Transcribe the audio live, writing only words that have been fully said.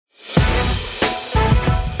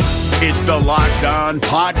It's the Locked On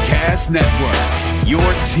Podcast Network, your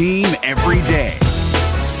team every day.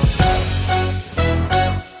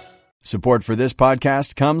 Support for this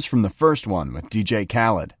podcast comes from The First One with DJ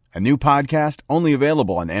Khaled, a new podcast only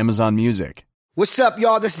available on Amazon Music. What's up,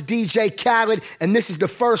 y'all? This is DJ Khaled, and this is The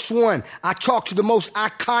First One. I talk to the most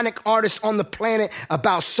iconic artists on the planet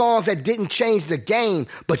about songs that didn't change the game,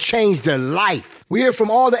 but changed their life. We hear from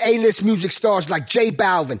all the A-list music stars like J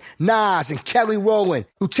Balvin, Nas, and Kelly Rowland,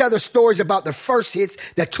 who tell their stories about the first hits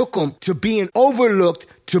that took them to being overlooked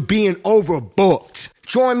to being overbooked.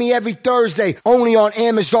 Join me every Thursday, only on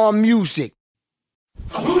Amazon Music.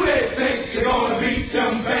 Who they think they're gonna beat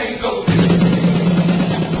them Bengals?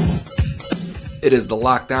 It is the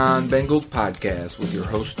Locked On Bengals podcast with your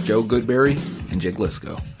hosts Joe Goodberry and Jake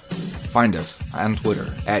Lisco. Find us on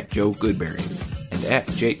Twitter at Joe Goodberry and at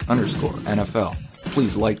Jake_NFL.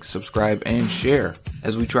 Please like, subscribe, and share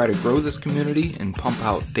as we try to grow this community and pump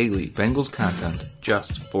out daily Bengals content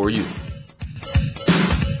just for you. Who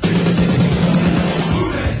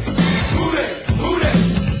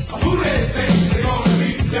they think they're gonna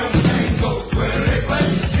beat them Bengals? Where they play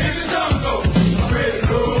in the jungle. I'm ready to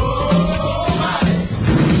go.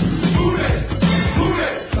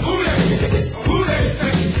 Who they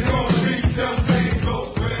think they're gonna beat them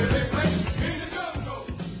Bengals? Where they play in the jungle.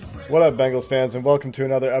 What up, Bengals fans, and welcome to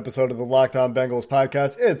another episode of the Locked On Bengals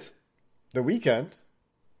podcast. It's the weekend,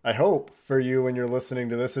 I hope, for you when you're listening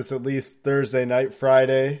to this. It's at least Thursday night,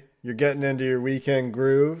 Friday. You're getting into your weekend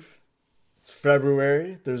groove. It's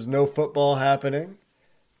February. There's no football happening,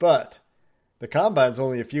 but the Combine's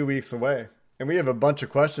only a few weeks away, and we have a bunch of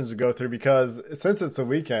questions to go through because since it's the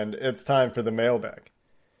weekend, it's time for the mailbag.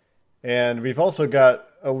 And we've also got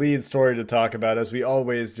a lead story to talk about, as we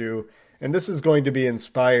always do, and this is going to be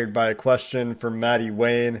inspired by a question from Maddie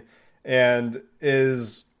Wayne and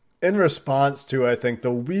is in response to, I think,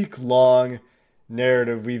 the week-long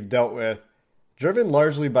narrative we've dealt with, driven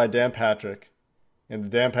largely by Dan Patrick and the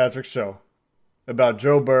Dan Patrick Show, about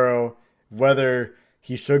Joe Burrow, whether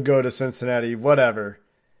he should go to Cincinnati, whatever.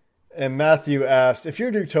 And Matthew asked, if you're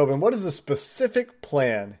Duke Tobin, what is the specific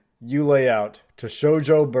plan you lay out to show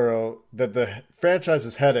Joe Burrow that the franchise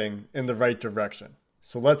is heading in the right direction?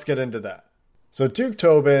 So let's get into that. So Duke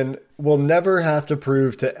Tobin will never have to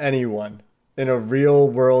prove to anyone in a real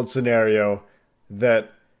world scenario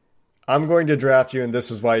that I'm going to draft you and this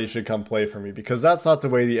is why you should come play for me, because that's not the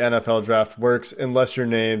way the NFL draft works unless you're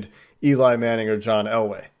named Eli Manning or John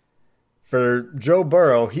Elway. For Joe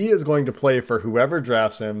Burrow, he is going to play for whoever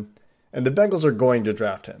drafts him, and the Bengals are going to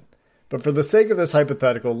draft him. But for the sake of this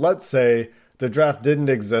hypothetical, let's say the draft didn't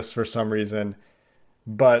exist for some reason,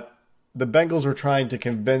 but the Bengals were trying to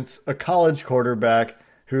convince a college quarterback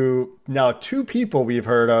who now two people we've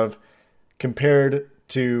heard of compared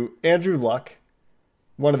to Andrew Luck,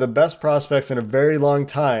 one of the best prospects in a very long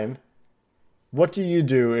time. What do you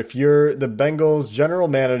do if you're the Bengals general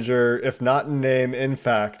manager, if not in name, in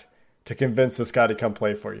fact, to convince this guy to come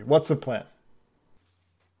play for you? What's the plan?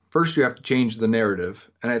 First, you have to change the narrative,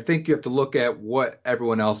 and I think you have to look at what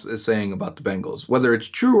everyone else is saying about the Bengals, whether it's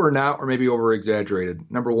true or not, or maybe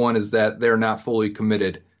over-exaggerated. Number one is that they're not fully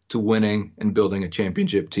committed to winning and building a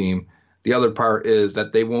championship team. The other part is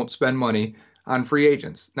that they won't spend money on free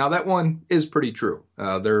agents. Now, that one is pretty true.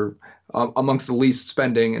 They're amongst the least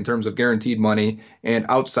spending in terms of guaranteed money and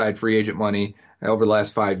outside free agent money over the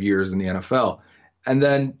last 5 years in the NFL. And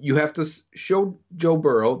then you have to show Joe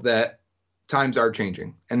Burrow that times are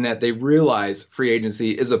changing and that they realize free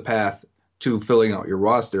agency is a path to filling out your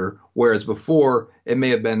roster, whereas before it may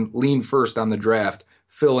have been lean first on the draft,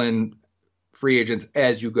 fill in free agents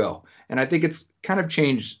as you go. And I think it's kind of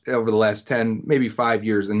changed over the last 10, maybe 5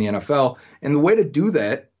 years in the NFL. And the way to do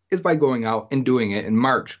that is by going out and doing it in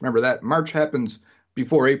March. Remember that March happens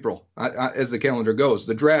before April as the calendar goes.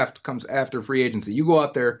 The draft comes after free agency. You go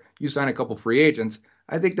out there, you sign a couple free agents.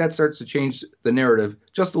 I think that starts to change the narrative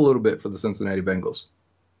just a little bit for the Cincinnati Bengals.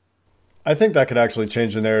 I think that could actually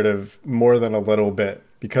change the narrative more than a little bit,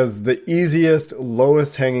 because the easiest,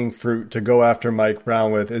 lowest hanging fruit to go after Mike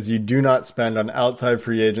Brown with is you do not spend on outside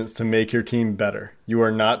free agents to make your team better. You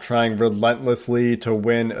are not trying relentlessly to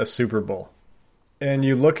win a Super Bowl. And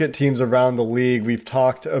you look at teams around the league, we've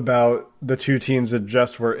talked about the two teams that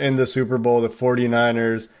just were in the Super Bowl, the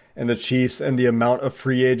 49ers and the Chiefs, and the amount of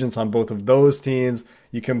free agents on both of those teams.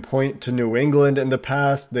 You can point to New England in the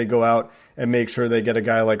past. They go out and make sure they get a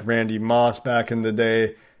guy like Randy Moss back in the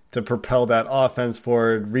day to propel that offense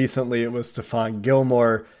forward. Recently, it was Stephon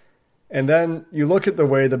Gilmore. And then you look at the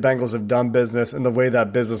way the Bengals have done business and the way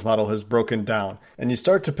that business model has broken down. And you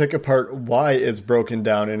start to pick apart why it's broken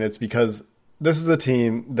down. And it's because this is a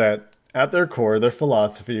team that at their core, their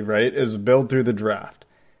philosophy, right, is build through the draft.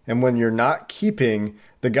 And when you're not keeping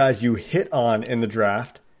the guys you hit on in the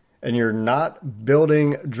draft, and you're not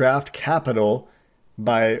building draft capital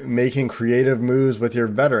by making creative moves with your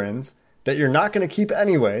veterans that you're not going to keep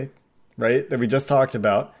anyway, right, that we just talked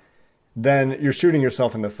about, then you're shooting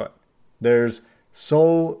yourself in the foot. There's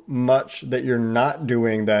so much that you're not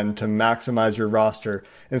doing then to maximize your roster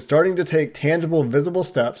and starting to take tangible, visible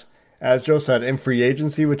steps, as Joe said, in free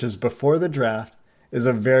agency, which is before the draft, is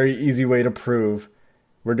a very easy way to prove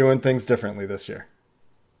we're doing things differently this year.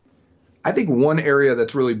 I think one area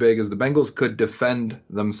that's really big is the Bengals could defend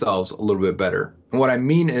themselves a little bit better. And what I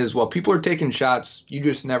mean is, while people are taking shots, you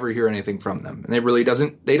just never hear anything from them.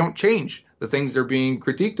 And they don't change the things they're being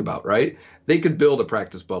critiqued about, right? They could build a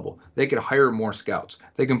practice bubble. They could hire more scouts.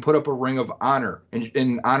 They can put up a ring of honor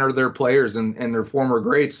and honor their players and their former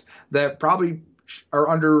greats that probably are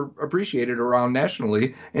underappreciated around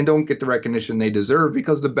nationally and don't get the recognition they deserve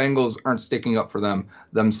because the Bengals aren't sticking up for them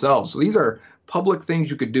themselves. So these are public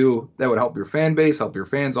things you could do that would help your fan base, help your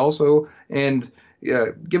fans also, and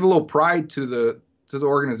give a little pride to the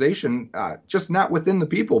organization, just not within the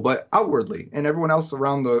people, but outwardly. And everyone else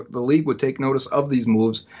around the league would take notice of these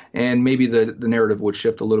moves, and maybe the narrative would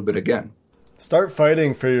shift a little bit again. Start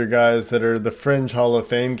fighting for your guys that are the fringe Hall of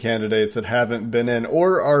Fame candidates that haven't been in,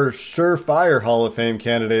 or are surefire Hall of Fame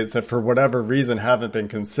candidates that for whatever reason haven't been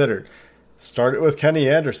considered. Start it with Kenny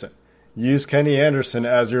Anderson. Use Kenny Anderson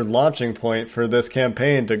as your launching point for this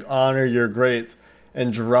campaign to honor your greats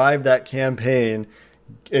and drive that campaign,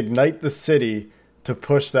 ignite the city to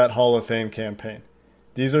push that Hall of Fame campaign.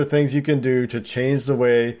 These are things you can do to change the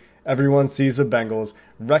way everyone sees the Bengals.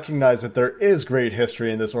 Recognize that there is great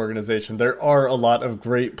history in this organization. There are a lot of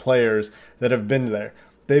great players that have been there.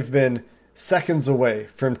 They've been seconds away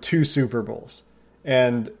from 2 Super Bowls.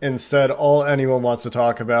 And instead, all anyone wants to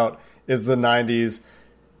talk about is the 90s.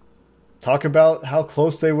 Talk about how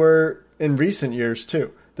close they were in recent years,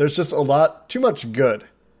 too. There's just too much good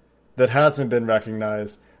that hasn't been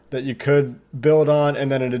recognized that you could build on.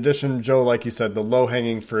 And then in addition, Joe, like you said, the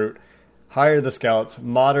low-hanging fruit, hire the scouts,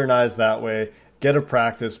 modernize that way, get a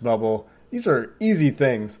practice bubble. These are easy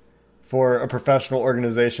things for a professional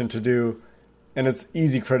organization to do, and it's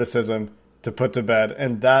easy criticism to put to bed.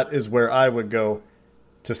 And that is where I would go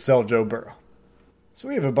to sell Joe Burrow. So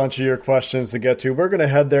we have a bunch of your questions to get to. We're going to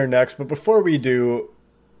head there next, but before we do,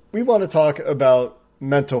 we want to talk about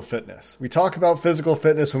mental fitness. We talk about physical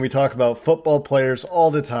fitness when we talk about football players all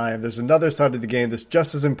the time. There's another side of the game that's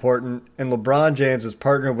just as important, and LeBron James is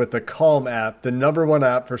partnered with the Calm app, the #1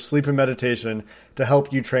 app for sleep and meditation, to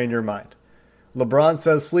help you train your mind. LeBron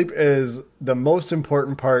says sleep is the most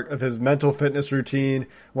important part of his mental fitness routine,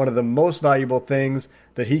 one of the most valuable things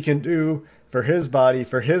that he can do for his body,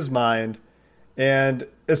 for his mind. And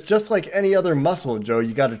it's just like any other muscle, Joe.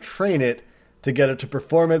 You got to train it to get it to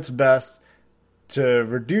perform its best, to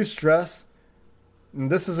reduce stress. And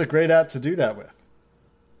this is a great app to do that with.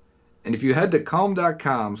 And if you head to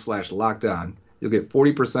calm.com/lockedon, you'll get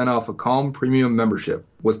 40% off a Calm premium membership.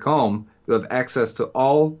 With Calm, you'll have access to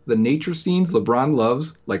all the nature scenes LeBron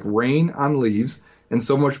loves, like rain on leaves, and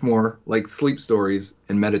so much more, like sleep stories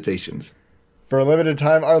and meditations. For a limited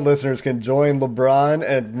time, our listeners can join LeBron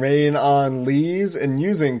and Rain on Leaves in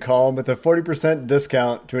using Calm with a 40%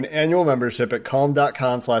 discount to an annual membership at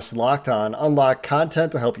calm.com/lockedon. Unlock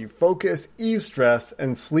content to help you focus, ease stress,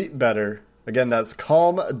 and sleep better. Again, that's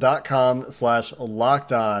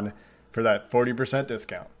calm.com/lockedon for that 40%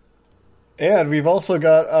 discount. And we've also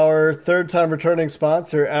got our third-time returning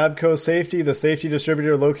sponsor, Abco Safety, the safety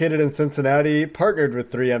distributor located in Cincinnati, partnered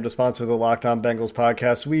with 3M to sponsor the Locked On Bengals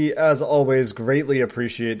podcast. We, as always, greatly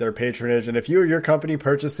appreciate their patronage. And if you or your company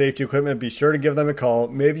purchase safety equipment, be sure to give them a call.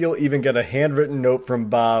 Maybe you'll even get a handwritten note from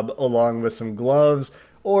Bob along with some gloves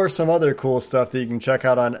or some other cool stuff that you can check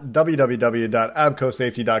out on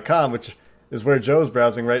www.abcosafety.com, which is where Joe's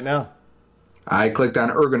browsing right now. I clicked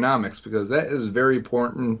on ergonomics because that is very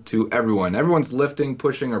important to everyone. Everyone's lifting,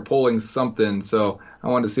 pushing, or pulling something, so I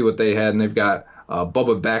wanted to see what they had, and they've got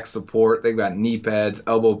Bubba back support. They've got knee pads,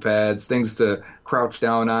 elbow pads, things to crouch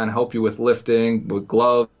down on, help you with lifting, with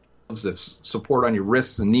gloves, support on your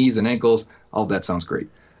wrists and knees and ankles. All of that sounds great.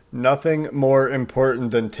 Nothing more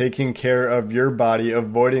important than taking care of your body,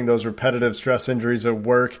 avoiding those repetitive stress injuries at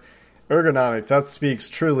work. Ergonomics, that speaks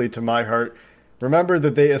truly to my heart. Remember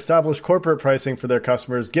that they establish corporate pricing for their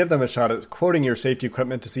customers. Give them a shot at quoting your safety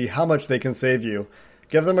equipment to see how much they can save you.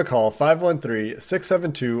 Give them a call,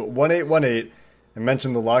 513-672-1818, and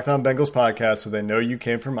mention the Locked On Bengals podcast so they know you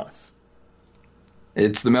came from us.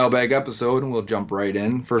 It's the mailbag episode, and we'll jump right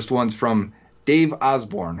in. First one's from Dave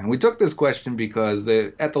Osborne. And we took this question because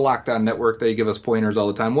at the Lockdown Network, they give us pointers all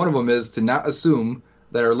the time. One of them is to not assume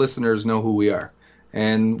that our listeners know who we are.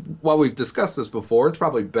 And while we've discussed this before, it's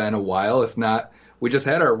probably been a while. If not, we just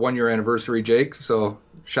had our 1-year anniversary, Jake. So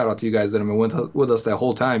shout out to you guys that have been with us that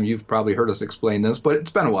whole time. You've probably heard us explain this, but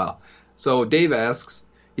it's been a while. So Dave asks,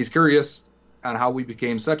 he's curious on how we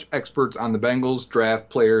became such experts on the Bengals, draft,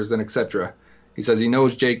 players, and etc. He says he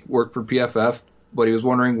knows Jake worked for PFF, but he was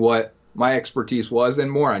wondering what my expertise was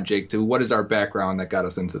and more on Jake too. What is our background that got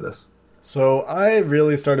us into this? So I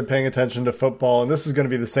really started paying attention to football, and this is going to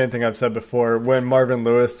be the same thing I've said before, when Marvin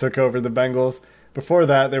Lewis took over the Bengals. Before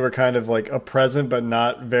that, they were kind of like a present but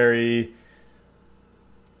not very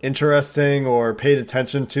interesting or paid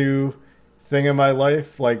attention to thing in my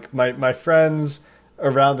life. Like my friends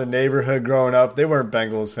around the neighborhood growing up, they weren't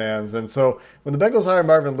Bengals fans. And so when the Bengals hired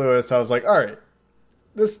Marvin Lewis, I was like, all right,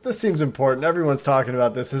 this seems important. Everyone's talking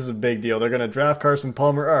about this. This is a big deal. They're going to draft Carson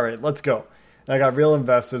Palmer. All right, let's go. And I got real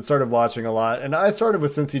invested, started watching a lot. And I started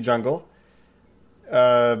with Cincy Jungle.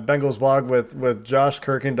 Bengals blog with Josh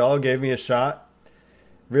Kirkendall gave me a shot.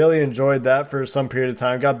 Really enjoyed that for some period of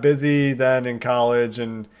time. Got busy then in college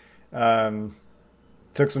and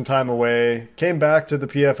took some time away. Came back to the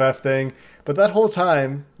PFF thing. But that whole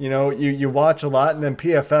time, you watch a lot, and then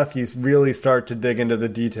PFF, you really start to dig into the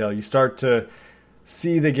detail. You start to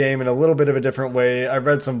see the game in a little bit of a different way. I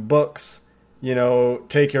read some books,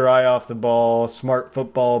 Take Your Eye Off the Ball, Smart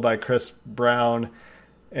Football by Chris Brown.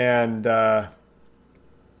 And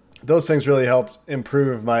those things really helped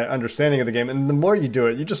improve my understanding of the game. And the more you do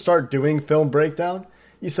it, you just start doing film breakdown.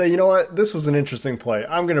 You say, you know what, this was an interesting play.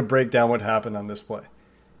 I'm going to break down what happened on this play.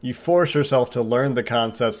 You force yourself to learn the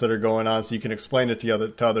concepts that are going on so you can explain it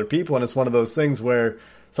to other people. And it's one of those things where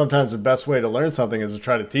sometimes the best way to learn something is to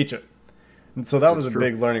try to teach it. And so that was a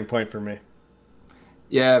big learning point for me.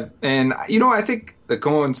 Yeah, and I think the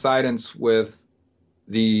coincidence with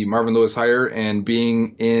the Marvin Lewis hire and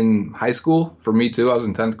being in high school, for me too, I was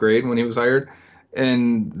in 10th grade when he was hired,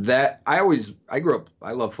 and that I grew up,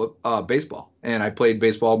 I love baseball, and I played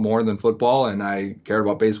baseball more than football, and I cared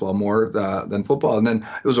about baseball more than football. And then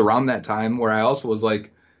it was around that time where I also was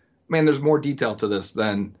like, man, there's more detail to this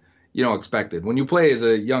than expected. When you play as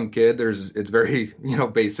a young kid, it's very,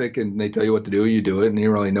 basic, and they tell you what to do, you do it, and you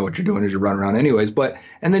don't really know what you're doing as you run around anyways.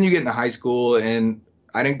 And then you get into high school, and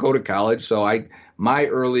I didn't go to college, so my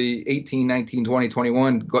early 18, 19, 20,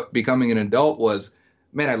 21 becoming an adult was,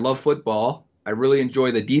 man, I love football. I really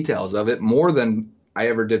enjoy the details of it more than I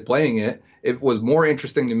ever did playing it. It was more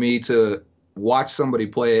interesting to me to watch somebody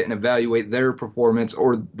play it and evaluate their performance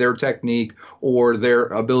or their technique or their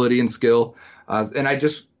ability and skill. And I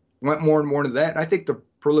just went more and more into that. And I think the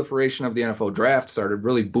proliferation of the NFL draft started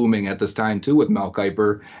really booming at this time too with Mel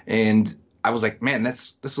Kiper. And I was like, man,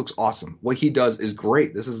 this looks awesome. What he does is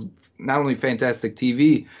great. This is not only fantastic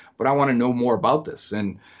TV, but I want to know more about this.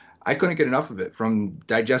 And I couldn't get enough of it, from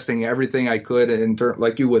digesting everything I could,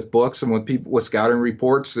 like you, with books and with people with scouting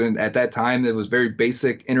reports. And at that time, it was very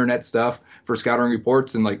basic internet stuff for scouting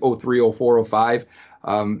reports in like 03, 04, 05.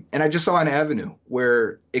 And I just saw an avenue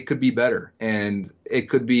where it could be better, and it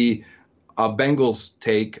could be a Bengals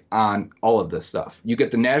take on all of this stuff. You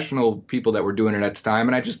get the national people that were doing it at the time,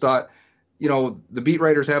 and I just thought, the beat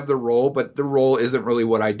writers have their role, but the role isn't really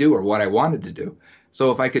what I do or what I wanted to do.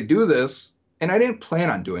 So if I could do this, and I didn't plan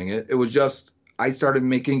on doing it, it was just I started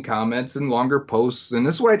making comments and longer posts, and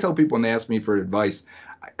this is what I tell people when they ask me for advice.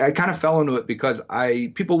 I kind of fell into it because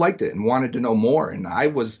people liked it and wanted to know more, and I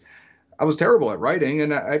was terrible at writing,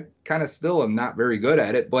 and I kind of still am not very good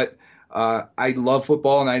at it, but I love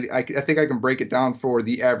football, and I think I can break it down for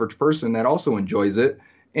the average person that also enjoys it.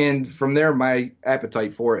 And from there, my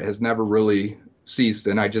appetite for it has never really ceased,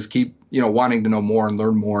 and I just keep wanting to know more and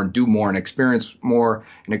learn more and do more and experience more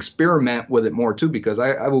and experiment with it more too, because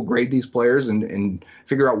I will grade these players and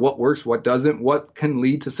figure out what works, what doesn't, what can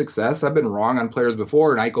lead to success. I've been wrong on players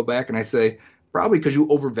before, and I go back and I say, probably because you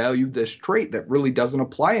overvalued this trait that really doesn't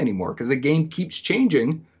apply anymore, because the game keeps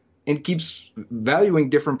changing and keeps valuing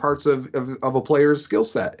different parts of a player's skill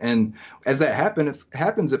set. And as that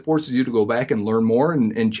happens, it forces you to go back and learn more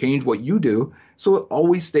and change what you do. So it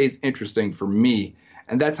always stays interesting for me.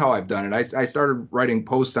 And that's how I've done it. I started writing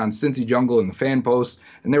posts on Cincy Jungle and the fan posts,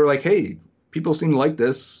 and they were like, hey, people seem to like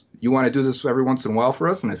this. You want to do this every once in a while for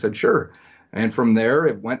us? And I said, sure. And from there,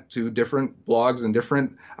 it went to different blogs and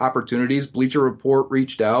different opportunities. Bleacher Report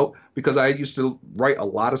reached out because I used to write a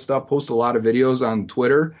lot of stuff, post a lot of videos on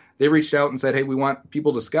Twitter. They reached out and said, hey, we want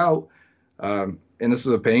people to scout, and this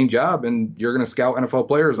is a paying job, and you're going to scout NFL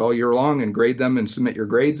players all year long and grade them and submit your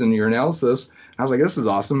grades and your analysis. And I was like, this is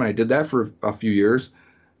awesome. And I did that for a few years.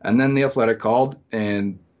 And then the Athletic called,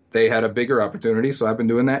 and they had a bigger opportunity. So I've been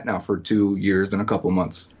doing that now for 2 years and a couple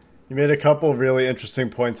months. You made a couple really interesting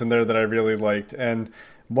points in there that I really liked. And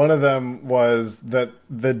one of them was that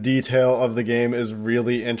the detail of the game is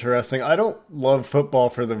really interesting. I don't love football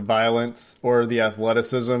for the violence or the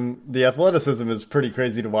athleticism. The athleticism is pretty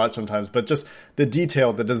crazy to watch sometimes, but just the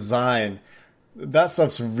detail, the design, that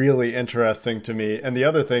stuff's really interesting to me. And the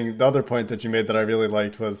other point that you made that I really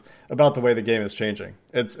liked was about the way the game is changing.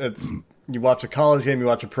 It's you watch a college game, you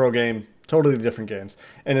watch a pro game, totally different games.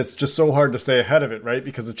 And it's just so hard to stay ahead of it, right?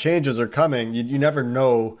 Because the changes are coming. You never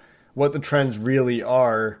know what the trends really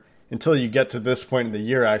are until you get to this point in the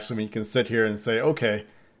year, actually, when you can sit here and say, okay,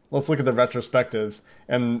 let's look at the retrospectives.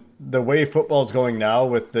 And the way football's going now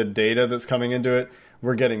with the data that's coming into it,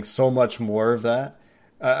 we're getting so much more of that.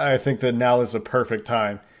 I think that now is the perfect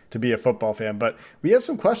time to be a football fan. But we have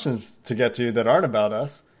some questions to get to that aren't about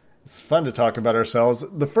us. It's fun to talk about ourselves.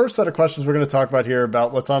 The first set of questions we're going to talk about here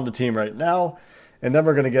about what's on the team right now, and then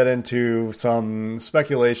we're going to get into some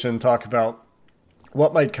speculation, talk about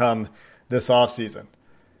what might come this offseason.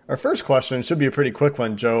 Our first question should be a pretty quick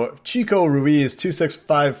one, Joe. Chico Ruiz,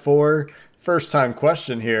 2654, first-time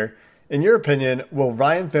question here. In your opinion, will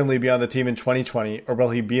Ryan Finley be on the team in 2020, or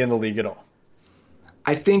will he be in the league at all?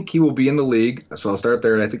 I think he will be in the league, so I'll start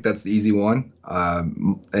there, and I think that's the easy one. So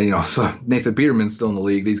Nathan Peterman's still in the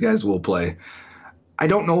league. These guys will play. I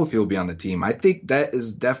don't know if he'll be on the team. I think that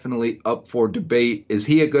is definitely up for debate. Is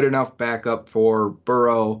he a good enough backup for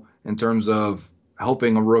Burrow in terms of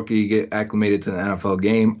helping a rookie get acclimated to the NFL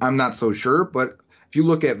game? I'm not so sure, but if you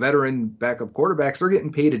look at veteran backup quarterbacks, they're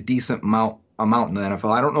getting paid a decent amount in the NFL.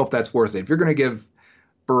 I don't know if that's worth it. If you're going to give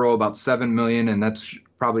Burrow about $7 million, and that's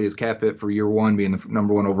probably his cap hit for year one, being the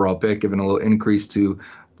number one overall pick, giving a little increase to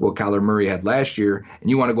what Kyler Murray had last year,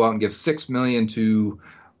 and you want to go out and give $6 million to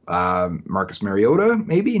Marcus Mariota,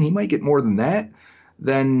 maybe, and he might get more than that,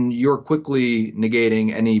 then you're quickly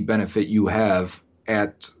negating any benefit you have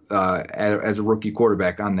as a rookie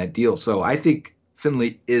quarterback on that deal. So I think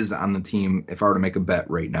Finley is on the team if I were to make a bet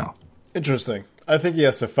right now. Interesting. I think he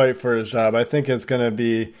has to fight for his job. I think it's going to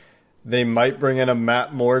be, they might bring in a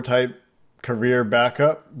Matt Moore type career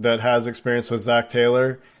backup that has experience with Zach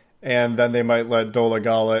Taylor, and then they might let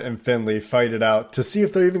Dolagala and Finley fight it out to see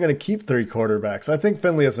if they're even going to keep three quarterbacks. I think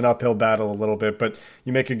Finley is an uphill battle a little bit, but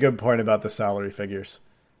you make a good point about the salary figures.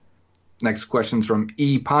 Next question's from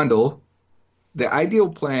E. Pondel. The ideal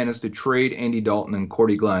plan is to trade Andy Dalton and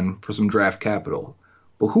Cordy Glenn for some draft capital,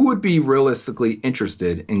 but who would be realistically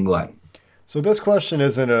interested in Glenn? So this question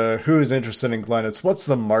isn't a who's interested in Glenn, it's what's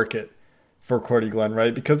the market for Cordy Glenn,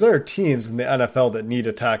 right? Because there are teams in the NFL that need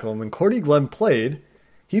a tackle. And when Cordy Glenn played,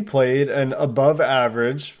 he played an above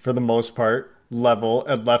average, for the most part, level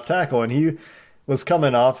at left tackle. And he was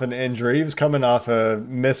coming off an injury. He was coming off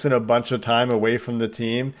missing a bunch of time away from the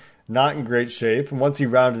team, not in great shape. And once he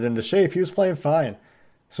rounded into shape, he was playing fine.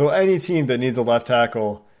 So any team that needs a left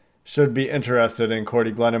tackle should be interested in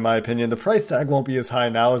Cordy Glenn, in my opinion. The price tag won't be as high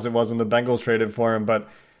now as it was when the Bengals traded for him. But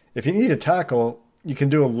if you need a tackle, you can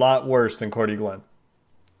do a lot worse than Cordy Glenn.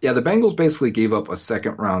 Yeah, the Bengals basically gave up a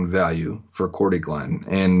second-round value for Cordy Glenn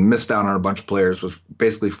and missed out on a bunch of players, was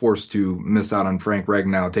basically forced to miss out on Frank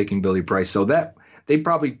Ragnow taking Billy Price. So that they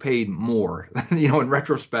probably paid more. In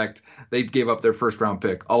retrospect, they gave up their first-round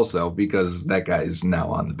pick also because that guy is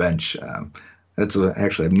now on the bench.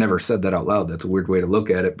 Actually, I've never said that out loud. That's a weird way to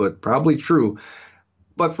look at it, but probably true.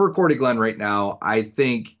 But for Cordy Glenn right now, I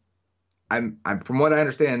think I'm from what I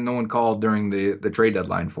understand, no one called during the trade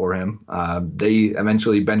deadline for him. They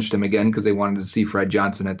eventually benched him again because they wanted to see Fred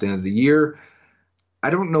Johnson at the end of the year. I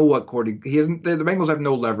don't know what he isn't. The Bengals have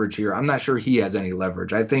no leverage here. I'm not sure he has any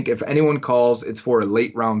leverage. I think if anyone calls, it's for a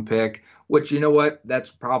late round pick, which, you know what, that's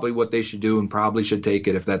probably what they should do and probably should take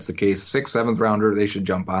it if that's the case. 6th, 7th rounder, they should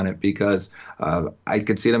jump on it because I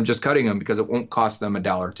could see them just cutting him because it won't cost them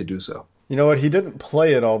 $1 to do so. You know what? He didn't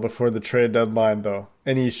play at all before the trade deadline, though.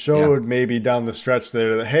 And he showed maybe down the stretch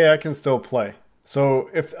there that, hey, I can still play. So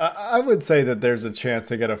if I would say that there's a chance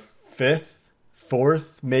to get a 5th, 4th,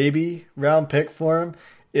 maybe round pick for him,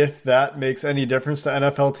 if that makes any difference to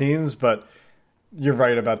NFL teams. But you're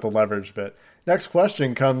right about the leverage bit. Next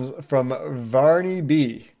question comes from Varney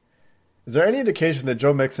B. Is there any indication that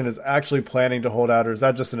Joe Mixon is actually planning to hold out, or is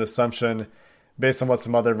that just an assumption based on what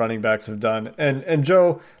some other running backs have done? And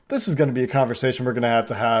Joe, this is going to be a conversation we're going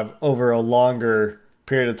to have over a longer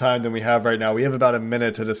period of time than we have right now. We have about a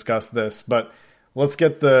minute to discuss this, but let's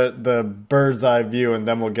get the bird's eye view, and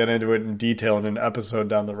then we'll get into it in detail in an episode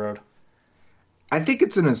down the road. I think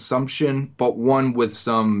it's an assumption, but one with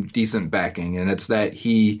some decent backing, and it's that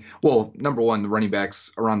number one, the running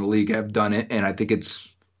backs around the league have done it, and I think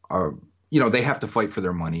it's they have to fight for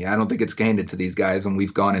their money. I don't think it's handed to these guys, and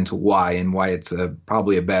we've gone into why it's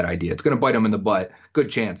probably a bad idea. It's going to bite them in the butt. Good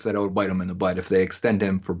chance that it would bite them in the butt if they extend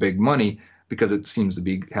him for big money, because it seems to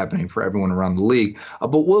be happening for everyone around the league.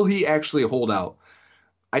 But will he actually hold out?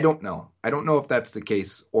 I don't know. I don't know if that's the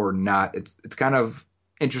case or not. It's kind of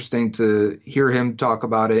interesting to hear him talk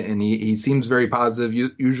about it, and he seems very positive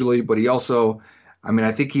usually, but he also,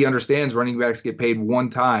 I think he understands running backs get paid one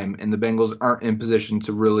time, and the Bengals aren't in position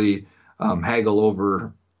to really haggle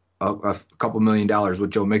over a couple $1 million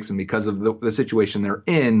with Joe Mixon because of the situation they're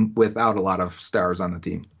in without a lot of stars on the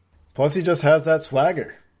team. Plus, he just has that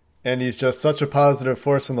swagger, and he's just such a positive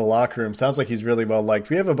force in the locker room. Sounds like he's really well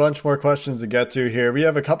liked. We have a bunch more questions to get to here. We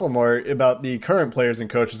have a couple more about the current players and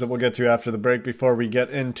coaches that we'll get to after the break before we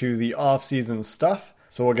get into the off-season stuff.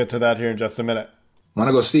 So we'll get to that here in just a minute. Want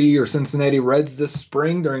to go see your Cincinnati Reds this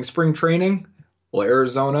spring during spring training? Well,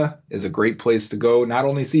 Arizona is a great place to go, not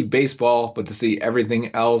only see baseball, but to see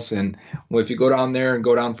everything else. And if you go down there and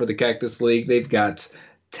go down for the Cactus League, they've got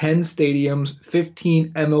 10 stadiums,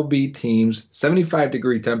 15 MLB teams,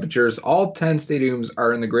 75-degree temperatures. All 10 stadiums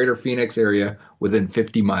are in the greater Phoenix area within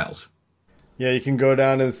 50 miles. Yeah, you can go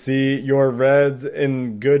down and see your Reds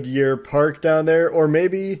in Goodyear Park down there. Or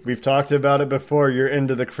maybe, we've talked about it before, you're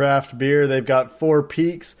into the craft beer. They've got Four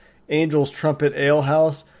Peaks, Angel's Trumpet Ale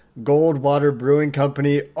House, Goldwater Brewing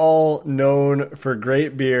Company, all known for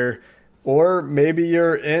great beer. Or maybe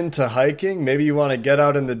you're into hiking. Maybe you want to get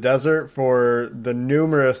out in the desert for the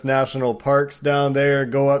numerous national parks down there.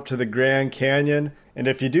 Go up to the Grand Canyon. And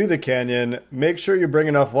if you do the canyon, make sure you bring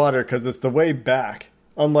enough water because it's the way back.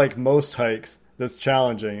 Unlike most hikes, that's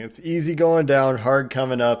challenging. It's easy going down, hard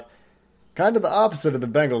coming up. Kind of the opposite of the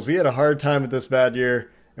Bengals. We had a hard time with this bad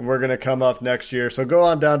year, and we're going to come up next year. So go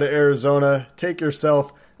on down to Arizona. Take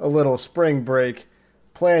yourself a little spring break.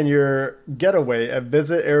 Plan your getaway at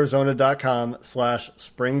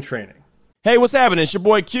visitarizona.com/springtraining. Hey, what's happening? It's your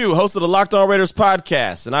boy Q, host of the Locked On Raiders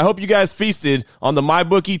podcast, and I hope you guys feasted on the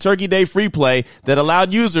MyBookie Turkey Day free play that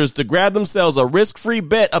allowed users to grab themselves a risk-free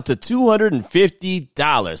bet up to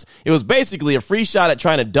 $250. It was basically a free shot at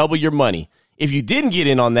trying to double your money. If you didn't get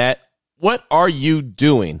in on that, what are you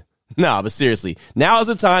doing? Nah, but seriously, now is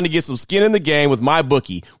the time to get some skin in the game with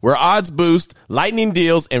MyBookie, where odds boost, lightning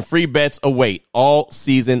deals, and free bets await all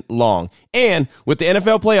season long. And with the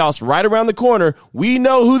NFL playoffs right around the corner, we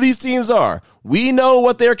know who these teams are. We know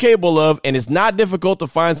what they're capable of, and it's not difficult to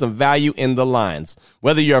find some value in the lines.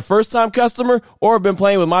 Whether you're a first-time customer or have been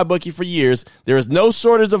playing with MyBookie for years, there is no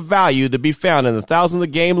shortage of value to be found in the thousands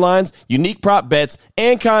of game lines, unique prop bets,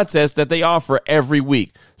 and contests that they offer every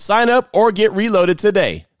week. Sign up or get reloaded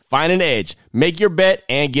today. Find an edge, make your bet,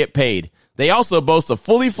 and get paid. They also boast a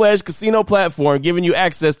fully fledged casino platform giving you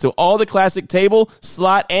access to all the classic table,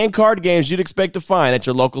 slot, and card games you'd expect to find at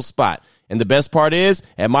your local spot. And the best part is,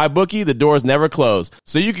 at MyBookie, the doors never close,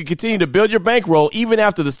 so you can continue to build your bankroll even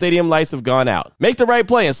after the stadium lights have gone out. Make the right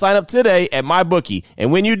play and sign up today at MyBookie.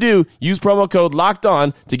 And when you do, use promo code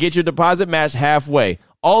LOCKEDON to get your deposit matched halfway,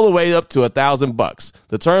 all the way up to $1,000.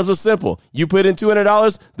 The terms are simple. You put in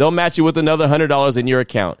 $200, they'll match you with another $100 in your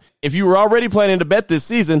account. If you were already planning to bet this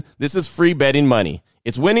season, this is free betting money.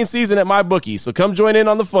 It's winning season at MyBookie, so come join in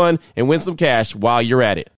on the fun and win some cash while you're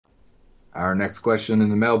at it. Our next question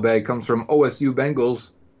in the mailbag comes from OSU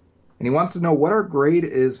Bengals, and he wants to know what our grade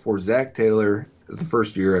is for Zach Taylor as the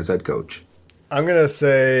first year as head coach. I'm going to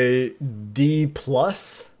say D+,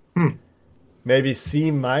 maybe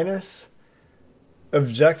C-.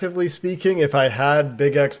 Objectively speaking, if I had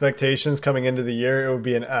big expectations coming into the year, it would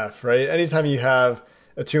be an F, right? Anytime you have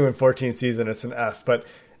a 2-14 season, it's an F. But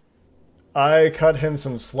I cut him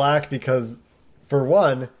some slack because, for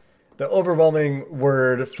one, the overwhelming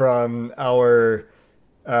word from our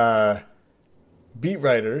beat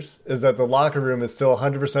writers is that the locker room is still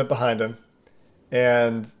 100% behind him.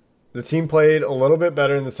 And the team played a little bit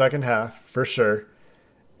better in the second half, for sure.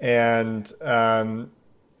 And,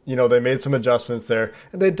 they made some adjustments there.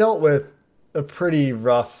 And they dealt with a pretty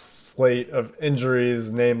rough slate of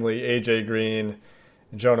injuries, namely A.J. Green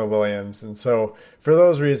and Jonah Williams. And so, for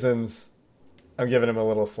those reasons, I'm giving him a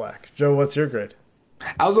little slack. Joe, what's your grade?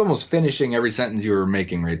 I was almost finishing every sentence you were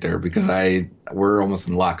making right there because we're almost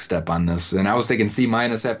in lockstep on this. And I was thinking C-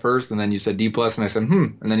 at first, and then you said D+, and I said,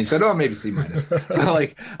 and then you said, oh, maybe C-. So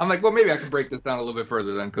I'm like, well, maybe I can break this down a little bit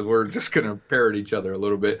further then because we're just going to parrot each other a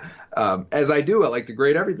little bit. As I do, I like to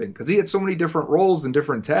grade everything because he had so many different roles and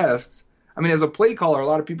different tasks. I mean, as a play caller, a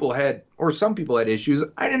lot of people some people had issues.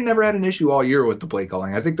 I never had an issue all year with the play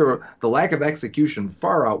calling. I think the lack of execution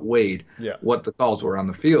far outweighed what the calls were on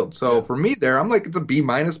the field. So for me there, I'm like, it's a B-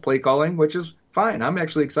 play calling, which is fine. I'm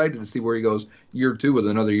actually excited to see where he goes year 2 with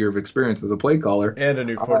another year of experience as a play caller. And a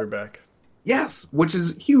new quarterback. Yes, which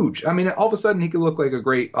is huge. I mean, all of a sudden he could look like a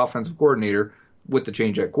great offensive coordinator with the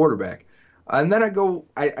change at quarterback. And then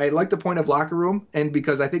I like the point of locker room, and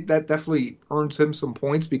because I think that definitely earns him some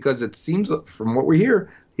points, because it seems from what we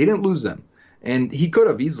hear, he didn't lose them. And he could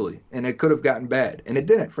have easily, and it could have gotten bad. And it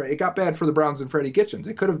didn't. It got bad for the Browns and Freddie Kitchens.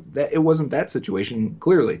 It wasn't that situation,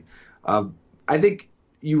 clearly. I think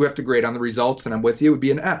you have to grade on the results, and I'm with you. It would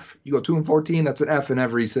be an F. You go 2-14, that's an F in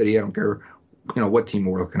every city. I don't care what team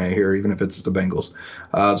we're looking at here, even if it's the Bengals.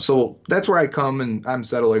 So that's where I come, and I'm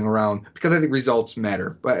settling around because I think results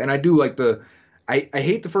matter. And I do like I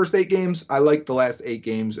hate the first 8 games. I like the last 8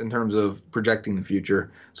 games in terms of projecting the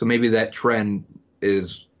future. So maybe that trend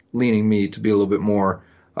is leaning me to be a little bit more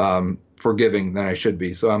forgiving than I should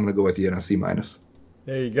be. So I'm going to go with you in a C-.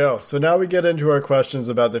 There you go. So now we get into our questions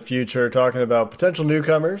about the future, talking about potential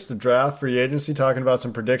newcomers, the draft, free agency, talking about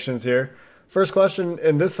some predictions here. First question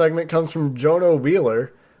in this segment comes from Jonah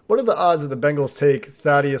Wheeler. What are the odds that the Bengals take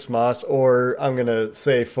Thaddeus Moss, or I'm going to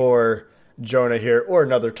say for Jonah here, or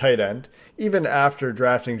another tight end, even after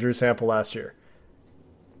drafting Drew Sample last year?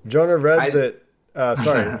 Jonah read that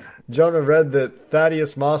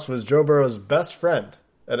Thaddeus Moss was Joe Burrow's best friend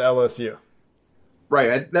at LSU.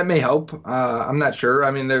 Right, that may help. I'm not sure.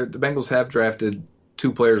 I mean, the Bengals have drafted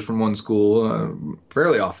 2 players from one school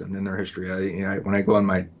fairly often in their history. When I go on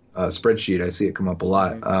my spreadsheet, I see it come up a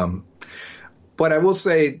lot. But I will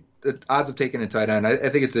say the odds of taking a tight end, I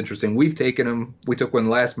think it's interesting. We've taken him. We took one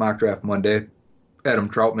last mock draft Monday, Adam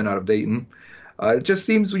Troutman out of Dayton. It just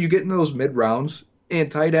seems when you get in those mid-rounds, and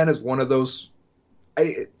tight end is one of those,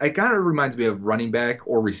 it kind of reminds me of running back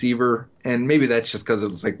or receiver, and maybe that's just because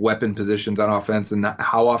it's like weapon positions on offense and not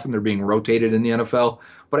how often they're being rotated in the NFL.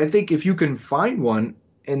 But I think if you can find one,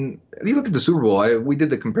 and you look at the Super Bowl, we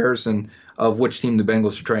did the comparison of which team the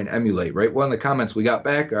Bengals should try and emulate, right? One of the comments we got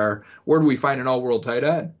back are, where do we find an all-world tight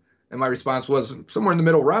end? And my response was somewhere in the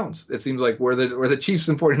middle rounds. It seems like where the Chiefs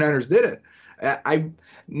and 49ers did it. I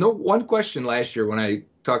know one question last year when I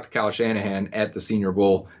talked to Kyle Shanahan at the Senior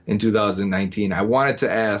Bowl in 2019. I wanted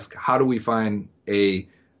to ask, how do we find a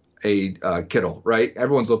Kittle, right?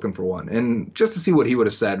 Everyone's looking for one. And just to see what he would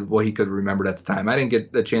have said, what he could have remembered at the time. I didn't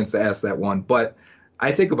get the chance to ask that one, but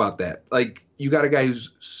I think about that. Like, you got a guy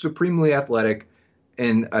who's supremely athletic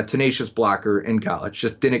and a tenacious blocker in college,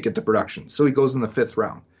 just didn't get the production. So he goes in the 5th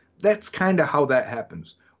round. That's kind of how that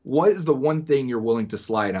happens. What is the one thing you're willing to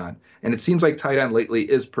slide on? And it seems like tight end lately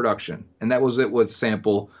is production. And that was it with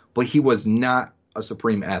Sample, but he was not a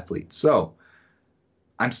supreme athlete. So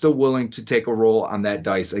I'm still willing to take a roll on that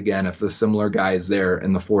dice again if the similar guy is there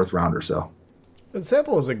in the 4th round or so. And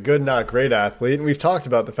Sample is a good, not great athlete, and we've talked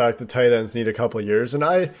about the fact that tight ends need a couple of years, and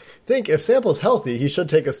I think if Sample's healthy, he should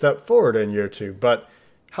take a step forward in year 2, but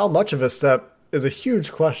how much of a step is a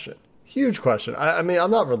huge question. Huge question. I mean,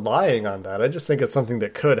 I'm not relying on that. I just think it's something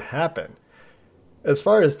that could happen. As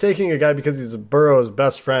far as taking a guy because he's Burrow's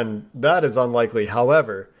best friend, that is unlikely.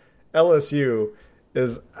 However, LSU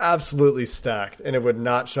is absolutely stacked, and it would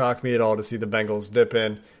not shock me at all to see the Bengals dip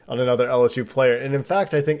in on another LSU player. And in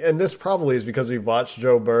fact, I think, and this probably is because we've watched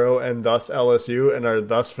Joe Burrow and thus LSU and are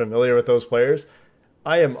thus familiar with those players,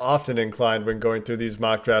 I am often inclined when going through these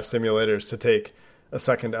mock draft simulators to take a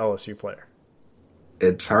second LSU player.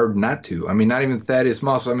 It's hard not to. I mean, not even Thaddeus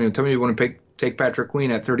Moss. I mean, tell me you want to take Patrick Queen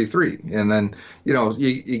at 33. And then,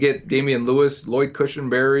 you get Damian Lewis, Lloyd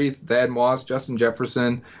Cushenberry, Thad Moss, Justin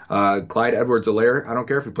Jefferson, Clyde Edwards-Helaire. I don't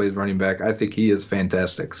care if he plays running back. I think he is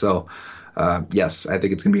fantastic. So, yes, I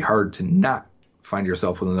think it's going to be hard to not find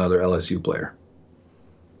yourself with another LSU player.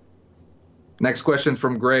 Next question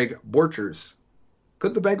from Greg Borchers.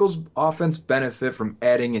 Could the Bengals offense benefit from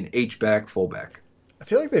adding an H-back fullback? I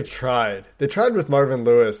feel like they've tried. They tried with Marvin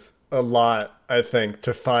Lewis a lot, I think,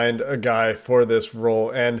 to find a guy for this role.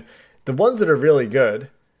 And the ones that are really good,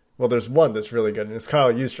 well, there's one that's really good, and it's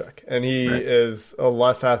Kyle Juszczyk. And he is a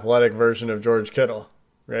less athletic version of George Kittle,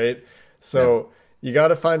 right? So you got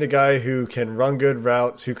to find a guy who can run good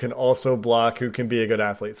routes, who can also block, who can be a good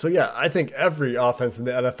athlete. So, yeah, I think every offense in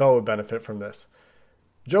the NFL would benefit from this.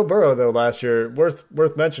 Joe Burrow, though, last year,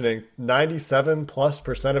 worth mentioning,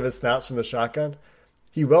 97+% of his snaps from the shotgun.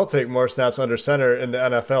 He will take more snaps under center in the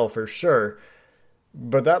NFL for sure,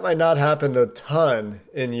 but that might not happen a ton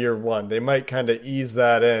in year 1. They might kind of ease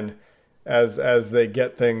that in as they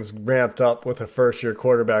get things ramped up with a first-year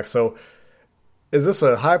quarterback. So is this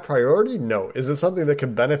a high priority? No. Is it something that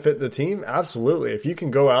can benefit the team? Absolutely. If you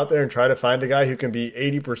can go out there and try to find a guy who can be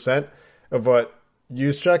 80% of what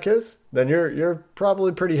Juszczyk is, then you're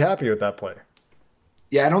probably pretty happy with that player.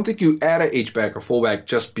 Yeah, I don't think you add a H-back or fullback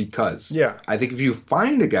just because. Yeah. I think if you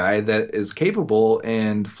find a guy that is capable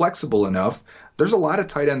and flexible enough, there's a lot of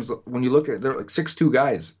tight ends. When you look at, they're like 6'2"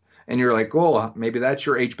 guys, and you're like, oh, maybe that's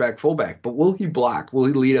your H-back fullback. But will he block? Will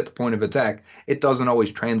he lead at the point of attack? It doesn't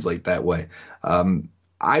always translate that way.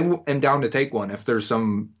 I am down to take one if there's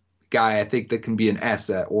some guy I think that can be an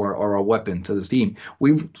asset or a weapon to this team.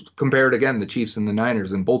 We've compared, again, the Chiefs and the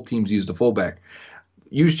Niners, and both teams used a fullback.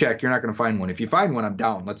 Use check, you're not going to find one. If you find one, I'm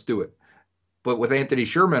down. Let's do it. But with Anthony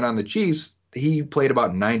Sherman on the Chiefs, he played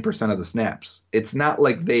about 9% of the snaps. It's not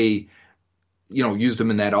like they, used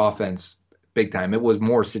him in that offense big time. It was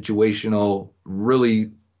more situational,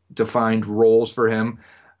 really defined roles for him.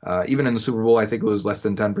 Even in the Super Bowl, I think it was less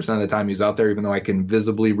than 10% of the time he was out there, even though I can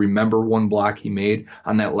visibly remember one block he made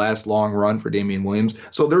on that last long run for Damian Williams.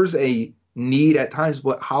 So there's a need at times,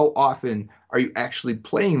 but how often are you actually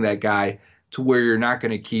playing that guy to where you're not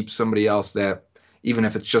going to keep somebody else that, even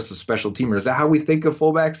if it's just a special teamer? Is that how we think of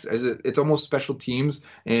fullbacks? It's almost special teams,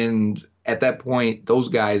 and at that point, those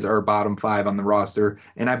guys are bottom 5 on the roster.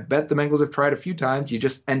 And I bet the Bengals have tried a few times. You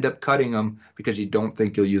just end up cutting them because you don't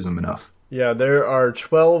think you'll use them enough. Yeah, there are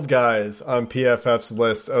 12 guys on PFF's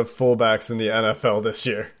list of fullbacks in the NFL this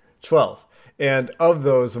year. 12. And of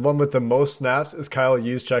those, the one with the most snaps is Kyle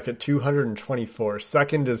Juszczyk at 224.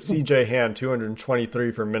 Second is CJ Ham,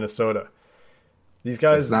 223 for Minnesota. These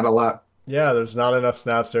guys... That's not a lot. Yeah, there's not enough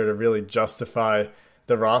snaps there to really justify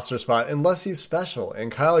the roster spot unless he's special.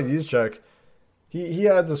 And Kyle Juszczyk, he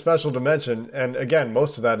adds a special dimension. And again,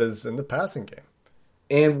 most of that is in the passing game.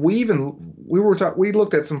 And we looked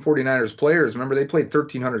at some 49ers players. Remember, they played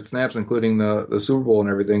 1,300 snaps, including the Super Bowl and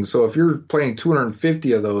everything. So if you're playing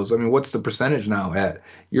 250 of those, I mean, what's the percentage now at?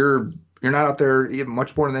 You're not out there even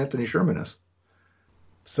much more than Anthony Sherman is.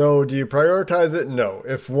 So do you prioritize it? No.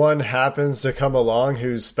 If one happens to come along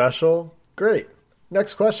who's special, great.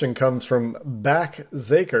 Next question comes from Back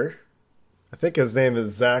Zaker. I think his name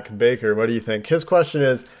is Zach Baker. What do you think? His question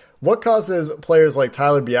is, what causes players like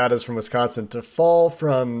Tyler Biadasz from Wisconsin to fall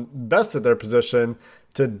from best at their position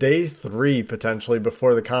to day 3 potentially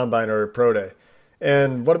before the combine or pro day?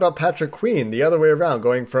 And what about Patrick Queen, the other way around,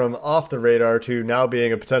 going from off the radar to now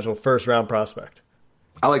being a potential first-round prospect?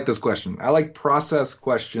 I like this question. I like process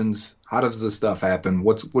questions. How does this stuff happen?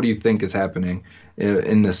 What do you think is happening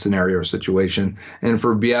in this scenario or situation? And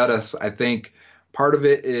for Biadasz, I think part of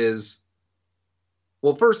it is,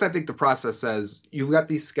 well, first, I think the process says you've got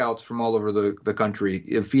these scouts from all over the country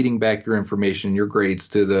feeding back your information, your grades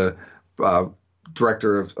to the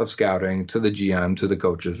director of scouting, to the GM, to the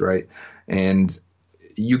coaches, right? And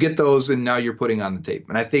you get those, and now you're putting on the tape.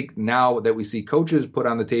 And I think now that we see coaches put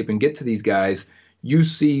on the tape and get to these guys, you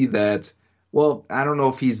see that, well, I don't know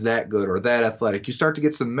if he's that good or that athletic. You start to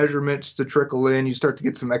get some measurements to trickle in. You start to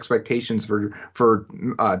get some expectations for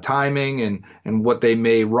timing and what they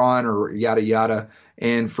may run or yada, yada.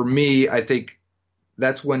 And for me, I think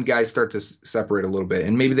that's when guys start to separate a little bit.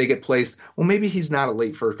 And maybe they get placed, well, maybe he's not a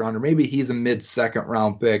late first rounder. Maybe he's a mid-second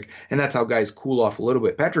round pick. And that's how guys cool off a little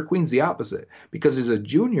bit. Patrick Queen's the opposite because as a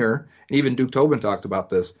junior, and even Duke Tobin talked about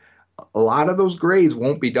this, a lot of those grades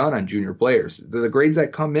won't be done on junior players. The grades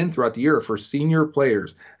that come in throughout the year are for senior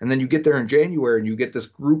players. And then you get there in January and you get this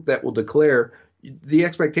group that will declare. The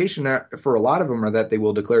expectation for a lot of them are that they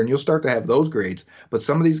will declare, and you'll start to have those grades. But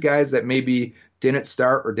some of these guys that maybe didn't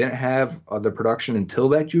start or didn't have the production until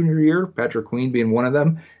that junior year, Patrick Queen being one of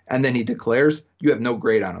them, and then he declares, you have no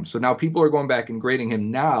grade on him. So now people are going back and grading him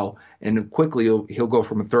now, and quickly he'll go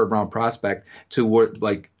from a third-round prospect to what,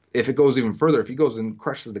 like, if it goes even further, if he goes and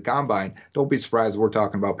crushes the combine, don't be surprised we're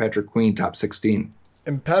talking about Patrick Queen top 16.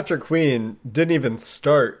 And Patrick Queen didn't even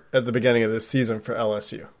start at the beginning of this season for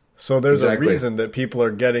LSU. So there's a reason that people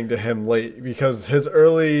are getting to him late, because his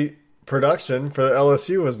early production for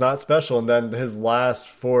LSU was not special. And then his last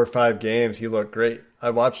 4 or 5 games, he looked great.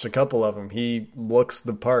 I watched a couple of them. He looks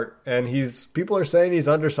the part. And people are saying he's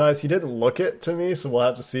undersized. He didn't look it to me, so we'll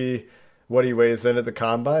have to see what he weighs in at the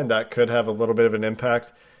combine. That could have a little bit of an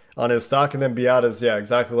impact on his stock. And then Biadasz, yeah,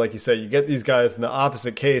 exactly like you said, you get these guys in the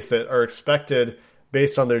opposite case that are expected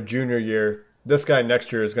based on their junior year. This guy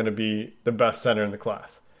next year is going to be the best center in the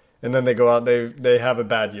class. And then they go out, they have a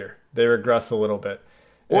bad year. They regress a little bit.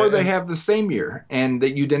 Or they have the same year and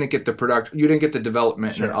that you didn't get the production, you didn't get the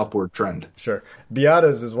development in an upward trend. Sure.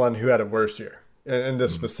 Biadasz is one who had a worse year in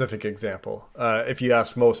this specific example. If you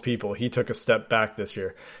ask most people, he took a step back this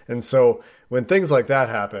year. And so when things like that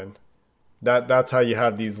happen, that's how you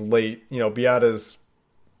have these late, Biadasz,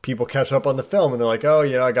 people catch up on the film and they're like, oh,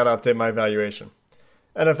 I got to update my evaluation.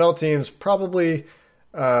 NFL teams probably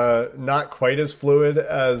not quite as fluid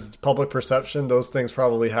as public perception. Those things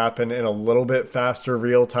probably happen in a little bit faster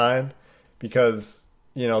real time because,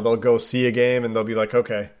 they'll go see a game and they'll be like,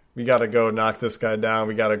 okay, we got to go knock this guy down.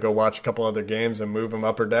 We got to go watch a couple other games and move him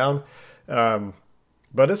up or down.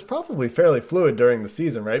 But it's probably fairly fluid during the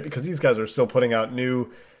season, right? Because these guys are still putting out new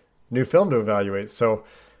film to evaluate. So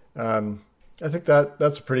I think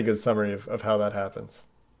that's a pretty good summary of how that happens.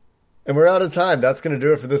 And we're out of time. That's going to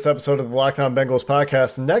do it for this episode of the Locked On Bengals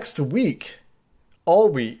podcast. Next week, all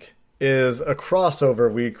week, is a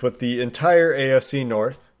crossover week with the entire AFC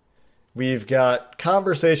North. We've got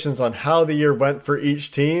conversations on how the year went for each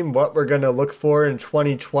team, what we're going to look for in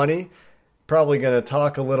 2020. Probably going to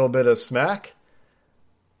talk a little bit of smack.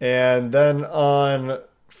 And then on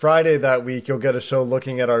Friday that week, you'll get a show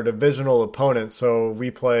looking at our divisional opponents. So we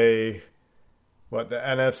play, the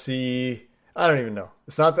NFC... I don't even know.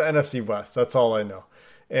 It's not the NFC West. That's all I know.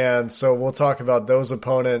 And so we'll talk about those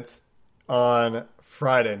opponents on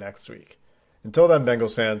Friday next week. Until then,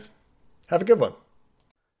 Bengals fans, have a good one.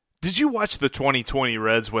 Did you watch the 2020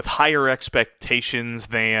 Reds with higher expectations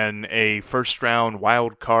than a first-round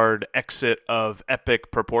wild card exit of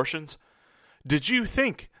epic proportions? Did you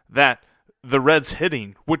think that the Reds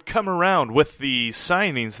hitting would come around with the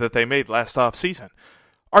signings that they made last offseason?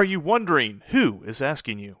 Are you wondering who is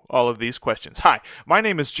asking you all of these questions? Hi, my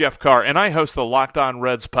name is Jeff Carr, and I host the Locked On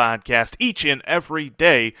Reds podcast each and every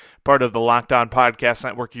day, part of the Locked On Podcast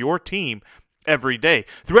Network, your team every day.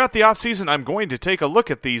 Throughout the offseason, I'm going to take a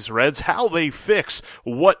look at these Reds, how they fix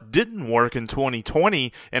what didn't work in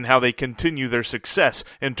 2020, and how they continue their success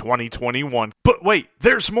in 2021. But wait,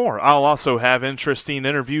 there's more. I'll also have interesting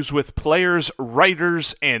interviews with players,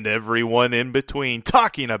 writers, and everyone in between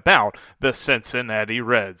talking about the Cincinnati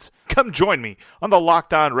Reds. Come join me on the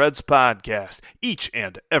Locked On Reds podcast each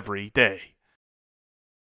and every day.